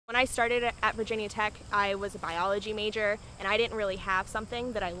When I started at Virginia Tech, I was a biology major, and I didn't really have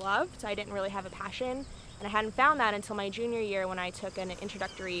something that I loved. I didn't really have a passion, and I hadn't found that until my junior year when I took an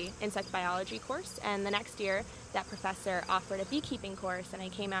introductory insect biology course. And the next year, that professor offered a beekeeping course, and I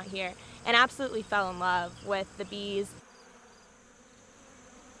came out here and absolutely fell in love with the bees.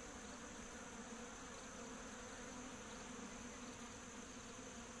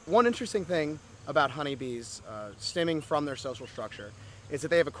 One interesting thing about honeybees, stemming from their social structure, is that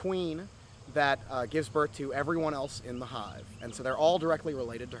they have a queen that gives birth to everyone else in the hive. And so they're all directly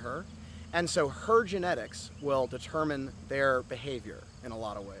related to her. And so her genetics will determine their behavior in a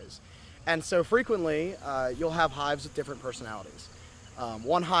lot of ways. And so frequently, you'll have hives with different personalities.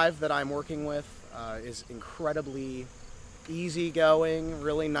 One hive that I'm working with is incredibly easygoing,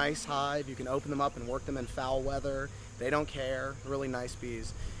 really nice hive. You can open them up and work them in foul weather. They don't care, really nice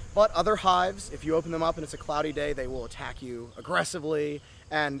bees. But other hives, if you open them up and it's a cloudy day, they will attack you aggressively,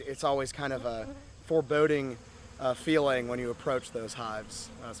 and it's always kind of a foreboding feeling when you approach those hives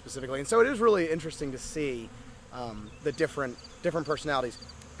specifically. And so it is really interesting to see the different personalities.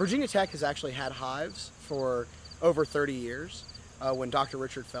 Virginia Tech has actually had hives for over 30 years. When Dr.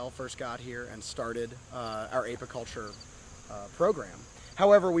 Richard Fell first got here and started our apiculture program.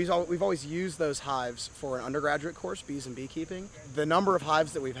 However, we've always used those hives for an undergraduate course, bees and beekeeping. The number of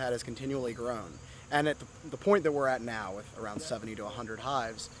hives that we've had has continually grown. And at the point that we're at now, with around 70 to 100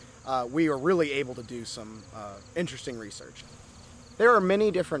 hives, we are really able to do some interesting research. There are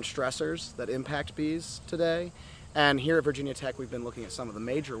many different stressors that impact bees today. And here at Virginia Tech, we've been looking at some of the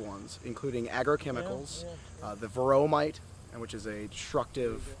major ones, including agrochemicals, the varroa mite, which is a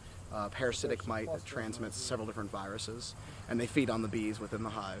destructive parasitic mite that transmits several different viruses, and they feed on the bees within the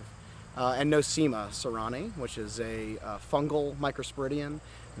hive. And nosema ceranae, which is a fungal microsporidian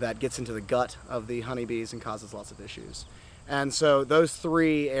that gets into the gut of the honeybees and causes lots of issues. And so those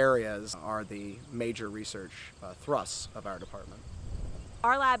three areas are the major research thrusts of our department.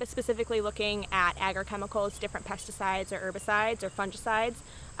 Our lab is specifically looking at agrochemicals, different pesticides or herbicides or fungicides,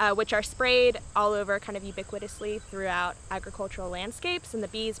 which are sprayed all over kind of ubiquitously throughout agricultural landscapes, and the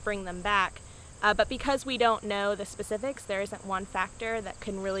bees bring them back. But because we don't know the specifics, there isn't one factor that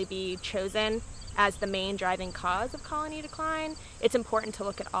can really be chosen as the main driving cause of colony decline. It's important to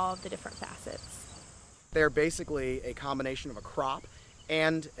look at all of the different facets. They're basically a combination of a crop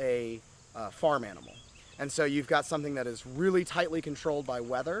and a farm animal. And so you've got something that is really tightly controlled by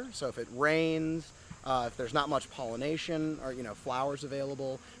weather. So if it rains, if there's not much pollination or flowers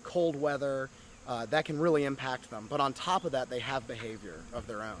available, cold weather, that can really impact them. But on top of that, they have behavior of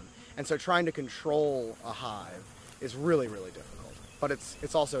their own. And so trying to control a hive is really, really difficult. But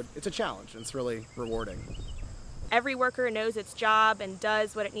it's also a challenge, and it's really rewarding. Every worker knows its job and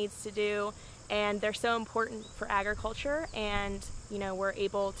does what it needs to do, and they're so important for agriculture, and we're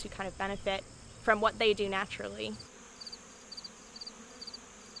able to kind of benefit from what they do naturally.